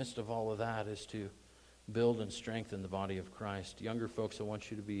here in the midst of all of that is to build and strengthen the body of Christ. Younger folks, I want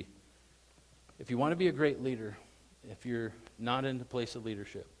you to be, if you want to be a great leader, if you're not in the place of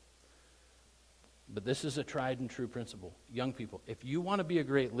leadership, but this is a tried and true principle. Young people, if you want to be a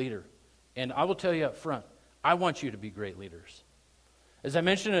great leader, and I will tell you up front, I want you to be great leaders. As I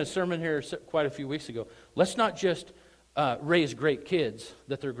mentioned in a sermon here quite a few weeks ago, let's not just raise great kids,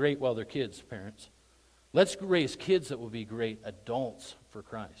 that they're great while they're kids, parents. Let's raise kids that will be great adults for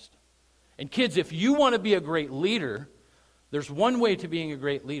Christ. And kids, if you want to be a great leader, there's one way to being a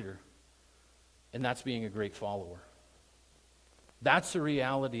great leader, and that's being a great follower. That's the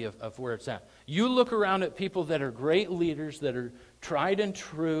reality of where it's at. You look around at people that are great leaders, that are tried and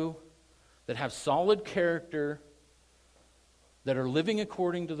true, that have solid character, that are living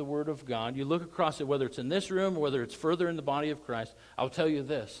according to the Word of God. You look across it, whether it's in this room or whether it's further in the body of Christ, I'll tell you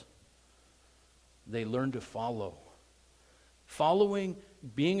this. They learn to follow. Following,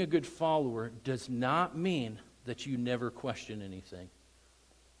 being a good follower, does not mean that you never question anything.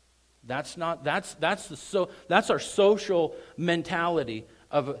 That's our social mentality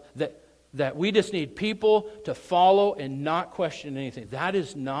of that we just need people to follow and not question anything. That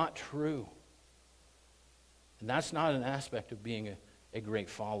is not true. And that's not an aspect of being a great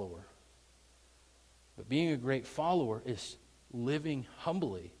follower. But being a great follower is living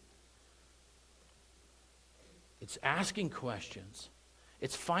humbly. It's asking questions.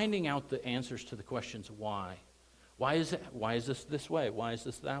 It's finding out the answers to the questions why. Why is this way? Why is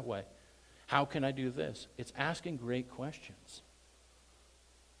this that way? How can I do this? It's asking great questions.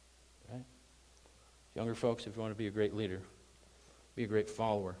 Right? Younger folks, if you want to be a great leader, be a great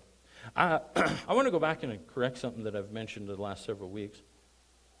follower. I want to go back and correct something that I've mentioned in the last several weeks.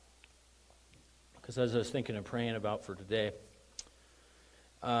 Because as I was thinking and praying about for today,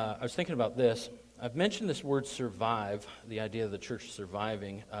 I was thinking about this. I've mentioned this word survive, the idea of the church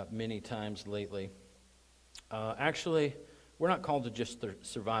surviving, many times lately. Actually, we're not called to just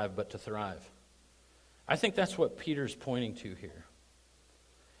survive, but to thrive. I think that's what Peter's pointing to here.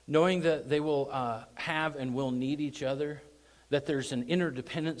 Knowing that they will have and will need each other, that there's an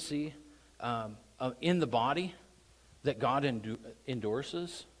interdependency in the body that God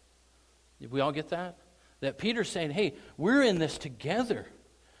endorses. Did we all get that? That Peter's saying, hey, we're in this together.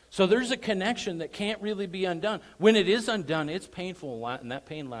 So there's a connection that can't really be undone. When it is undone, it's painful, and that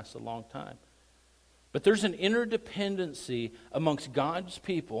pain lasts a long time. But there's an interdependency amongst God's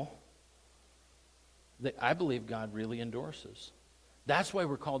people that I believe God really endorses. That's why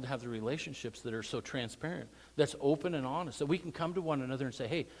we're called to have the relationships that are so transparent, that's open and honest, that we can come to one another and say,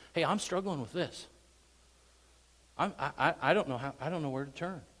 hey, I'm struggling with this. I don't know where to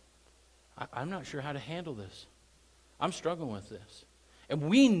turn. I'm not sure how to handle this. I'm struggling with this. And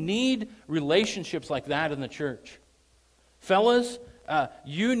we need relationships like that in the church. Fellas,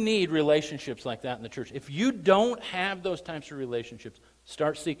 you need relationships like that in the church. If you don't have those types of relationships,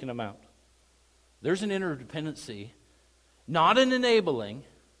 start seeking them out. There's an interdependency, not an enabling.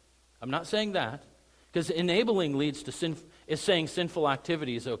 I'm not saying that, because enabling leads to is saying sinful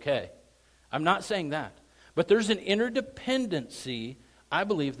activity is okay. I'm not saying that. But there's an interdependency, I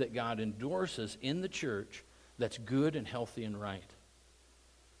believe, that God endorses in the church that's good and healthy and right.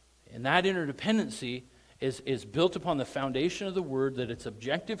 And that interdependency is built upon the foundation of the Word, that it's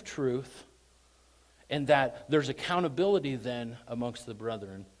objective truth, and that there's accountability then amongst the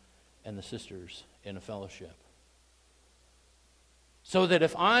brethren and the sisters in a fellowship. So that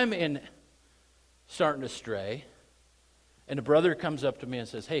if I'm starting to stray, and a brother comes up to me and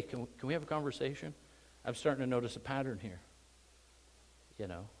says, hey, can we have a conversation? I'm starting to notice a pattern here.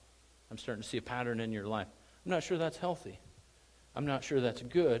 I'm starting to see a pattern in your life. I'm not sure that's healthy. I'm not sure that's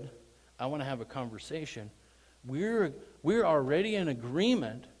good. I want to have a conversation. We're already in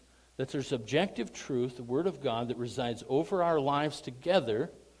agreement that there's objective truth, the Word of God, that resides over our lives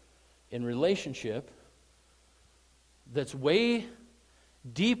together in relationship that's way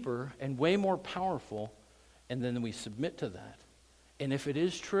deeper and way more powerful, and then we submit to that. And if it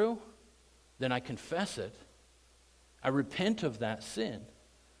is true, then I confess it. I repent of that sin.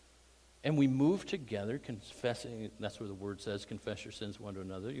 And we move together, confessing, that's where the Word says, confess your sins one to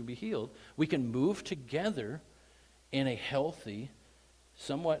another, you'll be healed. We can move together in a healthy,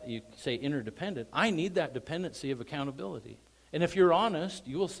 somewhat, you say interdependent. I need that dependency of accountability. And if you're honest,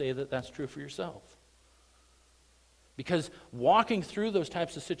 you will say that that's true for yourself. Because walking through those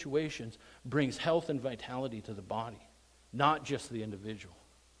types of situations brings health and vitality to the body, not just the individual.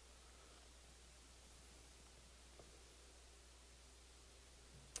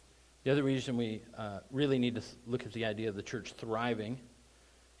 The other reason we really need to look at the idea of the church thriving,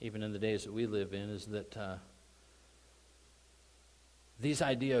 even in the days that we live in, is that these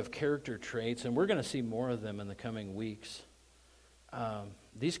idea of character traits, and we're going to see more of them in the coming weeks,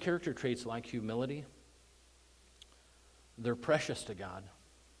 these character traits like humility, they're precious to God.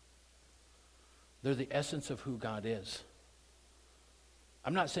 They're the essence of who God is.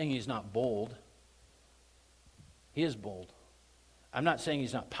 I'm not saying He's not bold. He is bold. I'm not saying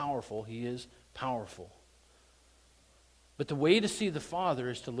He's not powerful. He is powerful. But the way to see the Father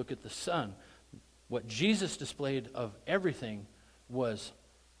is to look at the Son. What Jesus displayed of everything was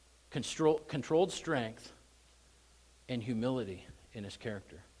controlled strength and humility in His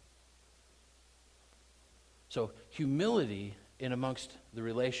character. So humility in amongst the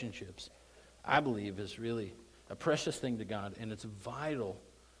relationships, I believe, is really a precious thing to God, and it's vital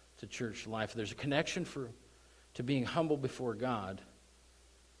to church life. There's a connection to being humble before God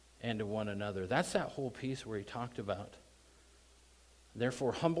and to one another. That's that whole piece where He talked about,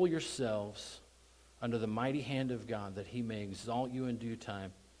 therefore humble yourselves under the mighty hand of God, that He may exalt you in due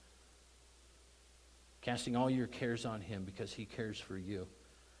time, casting all your cares on Him because He cares for you.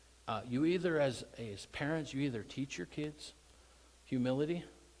 You either, as parents, you either teach your kids humility,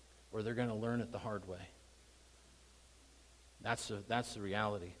 or they're going to learn it the hard way. That's the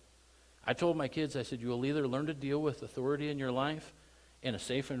reality. I told my kids, I said, you will either learn to deal with authority in your life in a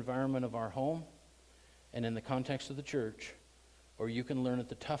safe environment of our home and in the context of the church, or you can learn it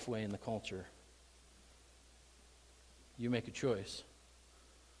the tough way in the culture. You make a choice.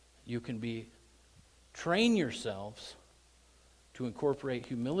 You can train yourselves to incorporate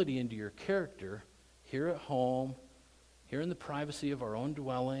humility into your character here at home, here in the privacy of our own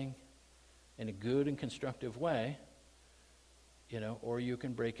dwelling, in a good and constructive way, or you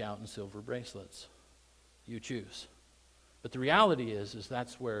can break out in silver bracelets. You choose. But the reality is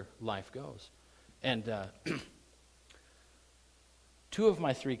that's where life goes. And two of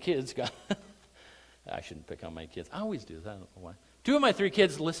my three kids got... I shouldn't pick on my kids. I always do that. I don't know why. Two of my three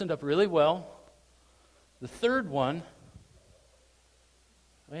kids listened up really well. The third one,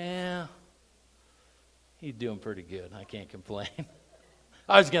 well, he's doing pretty good. I can't complain.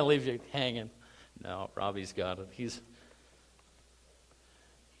 I was going to leave you hanging. No, Robbie's got it.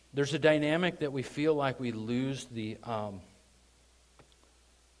 There's a dynamic that we feel like we lose the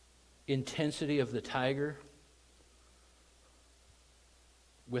intensity of the tiger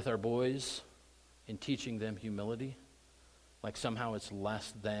with our boys in teaching them humility. Like somehow it's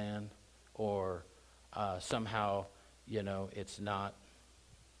less than, or somehow, it's not.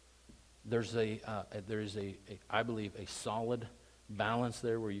 There is I believe, a solid balance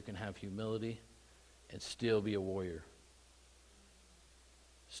there where you can have humility and still be a warrior.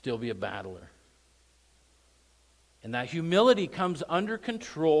 Still be a battler. And that humility comes under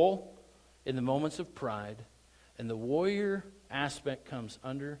control in the moments of pride, And the warrior aspect comes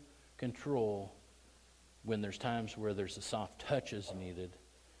under control when there's times where there's a soft touch is needed,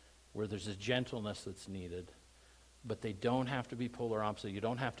 where there's a gentleness that's needed. But they don't have to be polar opposite. You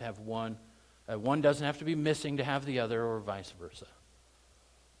don't have to have one. One doesn't have to be missing to have the other, or vice versa.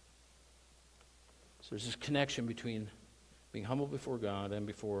 So there's this connection between being humble before God and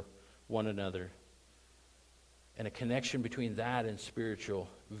before one another, and a connection between that and spiritual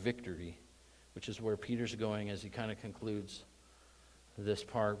victory, which is where Peter's going as he kind of concludes this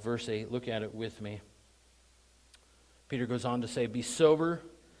part. Verse 8, look at it with me. Peter goes on to say, be sober,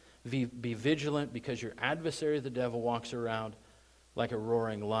 be vigilant, because your adversary, the devil, walks around like a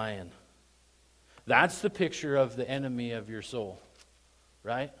roaring lion. That's the picture of the enemy of your soul,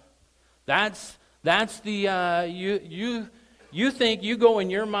 right? That's the, you think you go in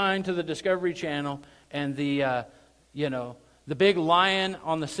your mind to the Discovery Channel and the big lion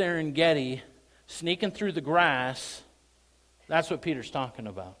on the Serengeti sneaking through the grass. That's what Peter's talking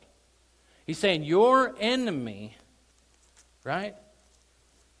about. He's saying your enemy, right?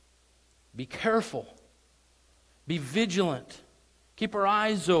 Be careful. Be vigilant. Keep our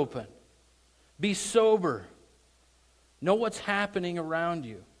eyes open. Be sober. Know what's happening around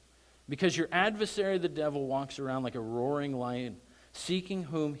you. Because your adversary, the devil, walks around like a roaring lion, seeking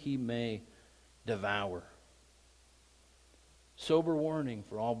whom he may devour. Sober warning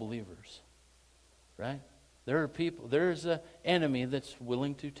for all believers. Right? There's an enemy that's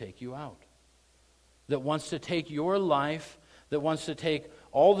willing to take you out. That wants to take your life, that wants to take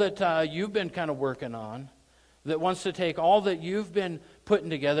all that you've been kind of working on, that wants to take all that you've been putting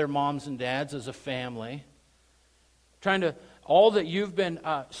together, moms and dads, as a family, all that you've been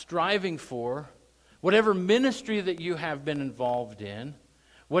striving for, whatever ministry that you have been involved in,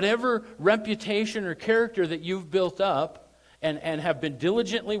 whatever reputation or character that you've built up and have been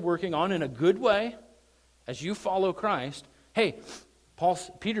diligently working on in a good way as you follow Christ. Hey,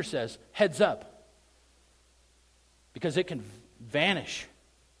 Peter says, heads up, because it can vanish.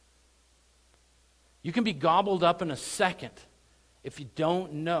 You can be gobbled up in a second if you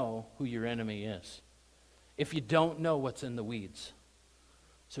don't know who your enemy is. If you don't know what's in the weeds.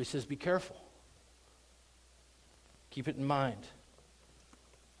 So he says, be careful. Keep it in mind.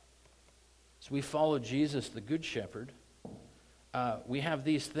 As we follow Jesus, the Good Shepherd, we have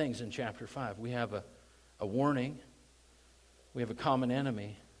these things in chapter 5. We have a warning. We have a common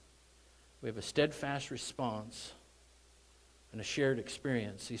enemy. We have a steadfast response and a shared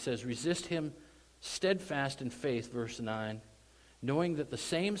experience. He says, resist him steadfast in faith, verse 9, knowing that the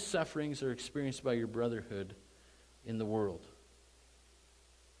same sufferings are experienced by your brotherhood in the world.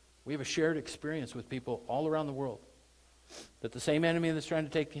 We have a shared experience with people all around the world. That the same enemy that's trying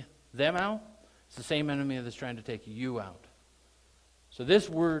to take them out is the same enemy that's trying to take you out. So this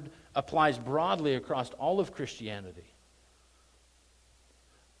word applies broadly across all of Christianity.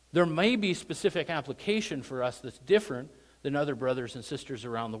 There may be specific application for us that's different than other brothers and sisters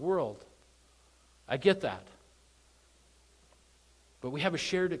around the world. I get that. But we have a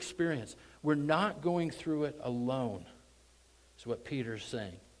shared experience. We're not going through it alone, is what Peter's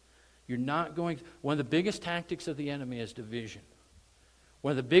saying. You're not going... One of the biggest tactics of the enemy is division.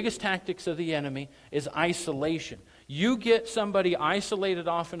 One of the biggest tactics of the enemy is isolation. You get somebody isolated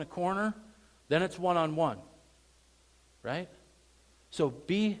off in a corner, then it's one-on-one. Right? So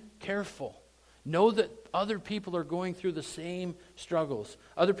be careful. Know that other people are going through the same struggles.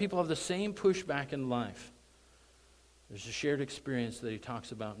 Other people have the same pushback in life. There's a shared experience that he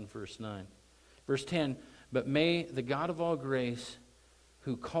talks about in verse 9. Verse 10, but may the God of all grace,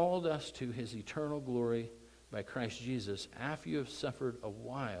 who called us to his eternal glory by Christ Jesus, after you have suffered a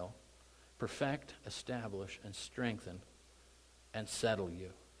while, perfect, establish, and strengthen, and settle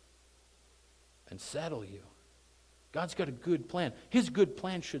you. And settle you. God's got a good plan. His good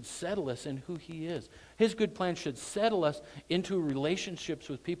plan should settle us in who he is. His good plan should settle us into relationships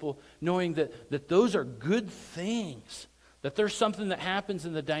with people, knowing that those are good things. That there's something that happens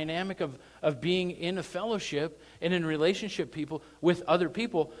in the dynamic of being in a fellowship and in relationship people with other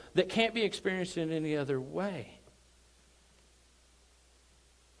people that can't be experienced in any other way.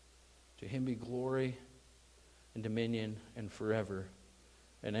 To him be glory and dominion and forever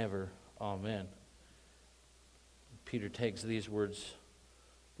and ever. Amen. Peter takes these words,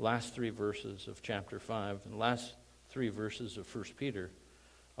 last 3 verses of chapter 5, and last 3 verses of 1 Peter,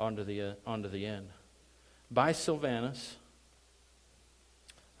 onto the end. By Silvanus,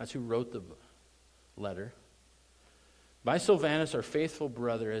 that's who wrote the letter. By Silvanus, our faithful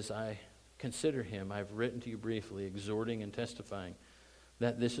brother, as I consider him, I've written to you briefly, exhorting and testifying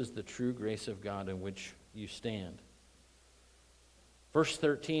that this is the true grace of God in which you stand. Verse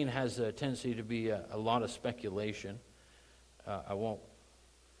 13 has a tendency to be a lot of speculation. I won't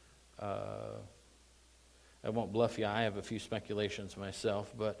bluff you. I have a few speculations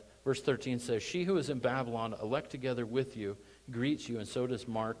myself, but verse 13 says, "She who is in Babylon, elect together with you, greets you, and so does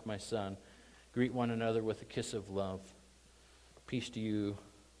Mark, my son. Greet one another with a kiss of love. Peace to you,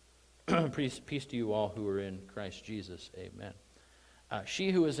 peace to you all who are in Christ Jesus. Amen."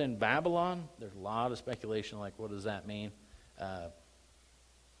 She who is in Babylon, there's a lot of speculation, like what does that mean?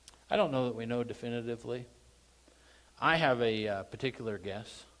 I don't know that we know definitively. I have a particular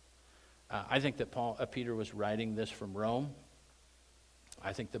guess. I think that Peter was writing this from Rome.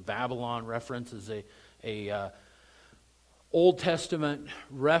 I think the Babylon reference is a Old Testament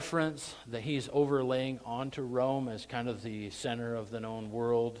reference that he's overlaying onto Rome as kind of the center of the known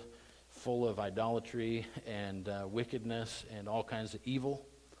world, full of idolatry and wickedness and all kinds of evil.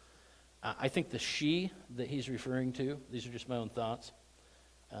 I think the she that he's referring to, these are just my own thoughts,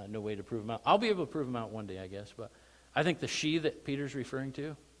 no way to prove them out. I'll be able to prove them out one day, I guess, but I think the she that Peter's referring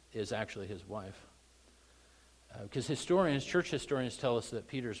to is actually his wife. Because church historians tell us that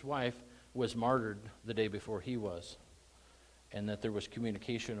Peter's wife was martyred the day before he was, and that there was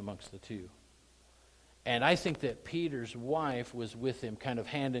communication amongst the two. And I think that Peter's wife was with him kind of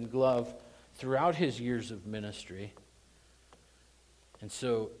hand in glove throughout his years of ministry. And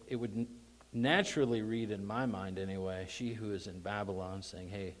so it would naturally read in my mind anyway, she who is in Babylon saying,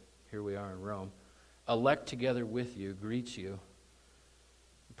 hey, here we are in Rome, elect together with you, greets you.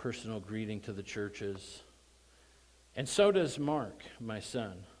 Personal greeting to the churches. And so does Mark, my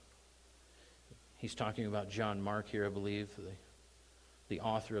son. He's talking about John Mark here, I believe, the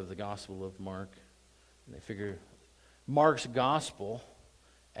author of the Gospel of Mark. And they figure Mark's Gospel,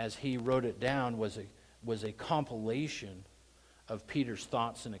 as he wrote it down, was a compilation of Peter's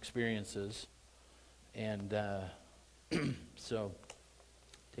thoughts and experiences. And so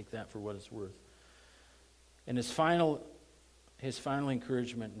take that for what it's worth. And his final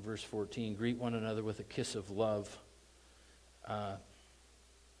encouragement in verse 14, greet one another with a kiss of love.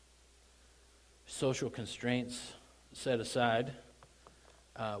 Social constraints set aside,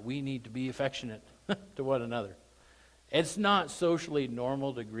 we need to be affectionate to one another. It's not socially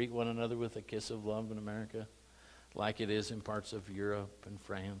normal to greet one another with a kiss of love in America like it is in parts of Europe and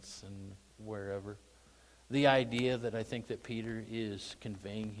France and wherever. The idea that I think that Peter is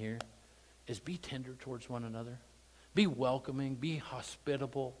conveying here is be tender towards one another. Be welcoming, be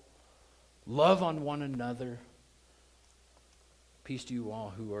hospitable, love on one another. Peace to you all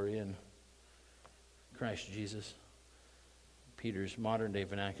who are in Christ Jesus. Peter's modern day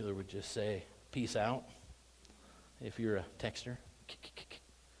vernacular would just say, peace out, if you're a texter.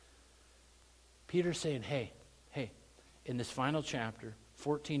 Peter's saying, hey, in this final chapter,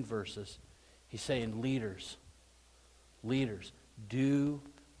 14 verses, he's saying, leaders, do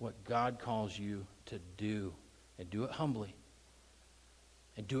what God calls you to do. And do it humbly.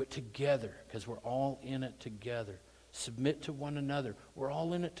 And do it together, because we're all in it together. Submit to one another. We're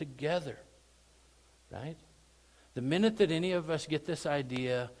all in it together. Right? The minute that any of us get this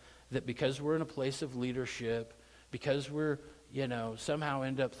idea that because we're in a place of leadership, because we're, somehow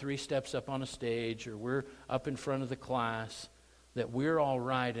end up 3 steps up on a stage, or we're up in front of the class, that we're all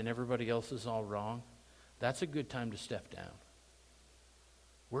right and everybody else is all wrong, that's a good time to step down.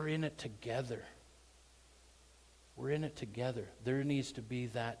 We're in it together. We're in it together. There needs to be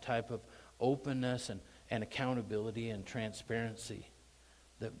that type of openness and accountability and transparency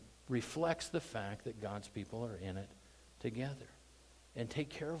that reflects the fact that God's people are in it together and take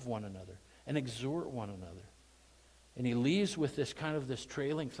care of one another and exhort one another. And he leaves with this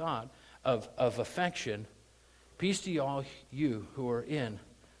trailing thought of affection. Peace to all you who are in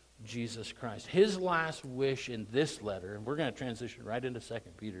Jesus Christ. His last wish in this letter, and we're going to transition right into 2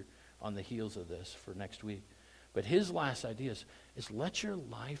 Peter on the heels of this for next week. But his last idea is let your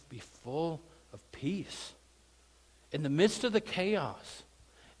life be full of peace. In the midst of the chaos,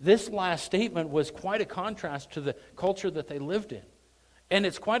 this last statement was quite a contrast to the culture that they lived in. And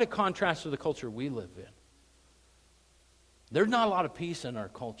it's quite a contrast to the culture we live in. There's not a lot of peace in our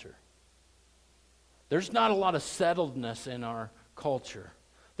culture. There's not a lot of settledness in our culture.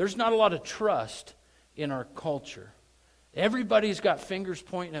 There's not a lot of trust in our culture. Everybody's got fingers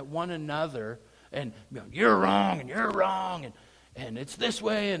pointing at one another. And you're wrong, and it's this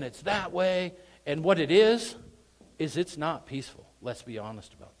way, and it's that way. And what it is it's not peaceful. Let's be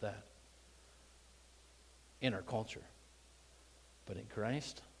honest about that. In our culture. But in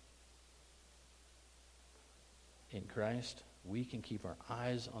Christ, we can keep our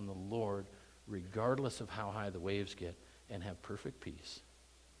eyes on the Lord regardless of how high the waves get and have perfect peace.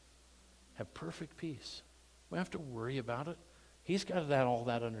 Have perfect peace. We don't have to worry about it. He's got all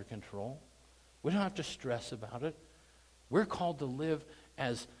that under control. We don't have to stress about it. We're called to live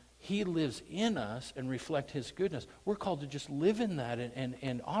as He lives in us and reflect His goodness. We're called to just live in that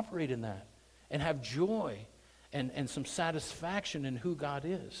and operate in that and have joy and some satisfaction in who God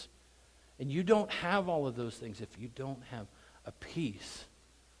is. And you don't have all of those things if you don't have a peace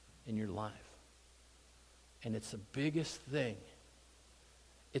in your life. And it's the biggest thing.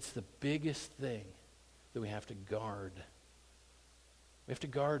 It's the biggest thing that we have to guard. We have to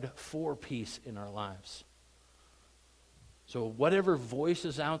guard for peace in our lives. So whatever voice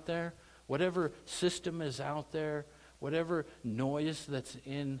is out there, whatever system is out there, whatever noise that's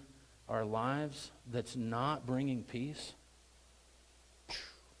in our lives that's not bringing peace,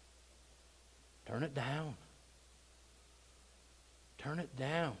 turn it down. Turn it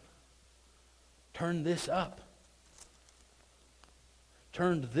down. Turn this up.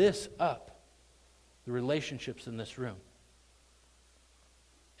 Turn this up. The relationships in this room.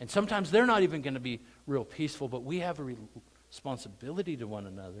 And sometimes they're not even going to be real peaceful, but we have a responsibility to one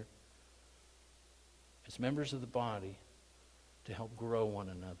another as members of the body to help grow one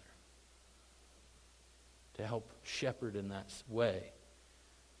another, to help shepherd in that way,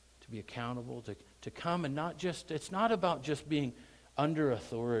 to be accountable, to come and not just, it's not about just being under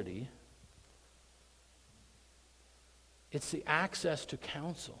authority. It's the access to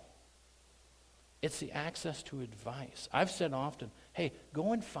counsel. It's the access to advice. I've said often, hey,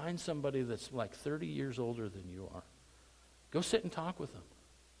 go and find somebody that's like 30 years older than you are. Go sit and talk with them.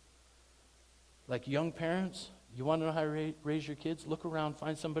 Like young parents, you want to know how to raise your kids? Look around,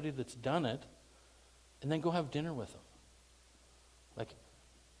 find somebody that's done it, and then go have dinner with them. Like,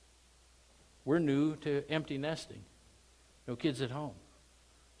 we're new to empty nesting. No kids at home.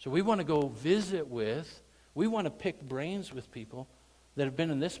 So we want to go visit with, we want to pick brains with people that have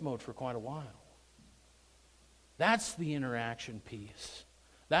been in this mode for quite a while. That's the interaction piece.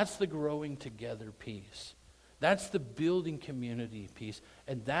 That's the growing together piece. That's the building community piece.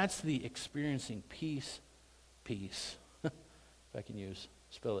 And that's the experiencing peace piece. If I can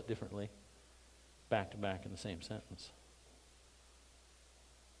spell it differently, back to back in the same sentence.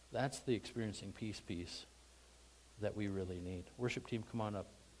 That's the experiencing peace piece that we really need. Worship team, come on up.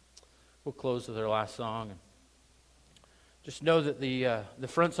 We'll close with our last song. And just know that the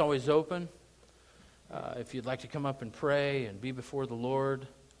front's always open. If you'd like to come up and pray and be before the Lord,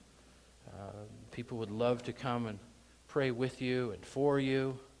 people would love to come and pray with you and for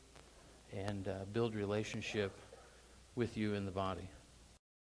you and build relationship with you in the body.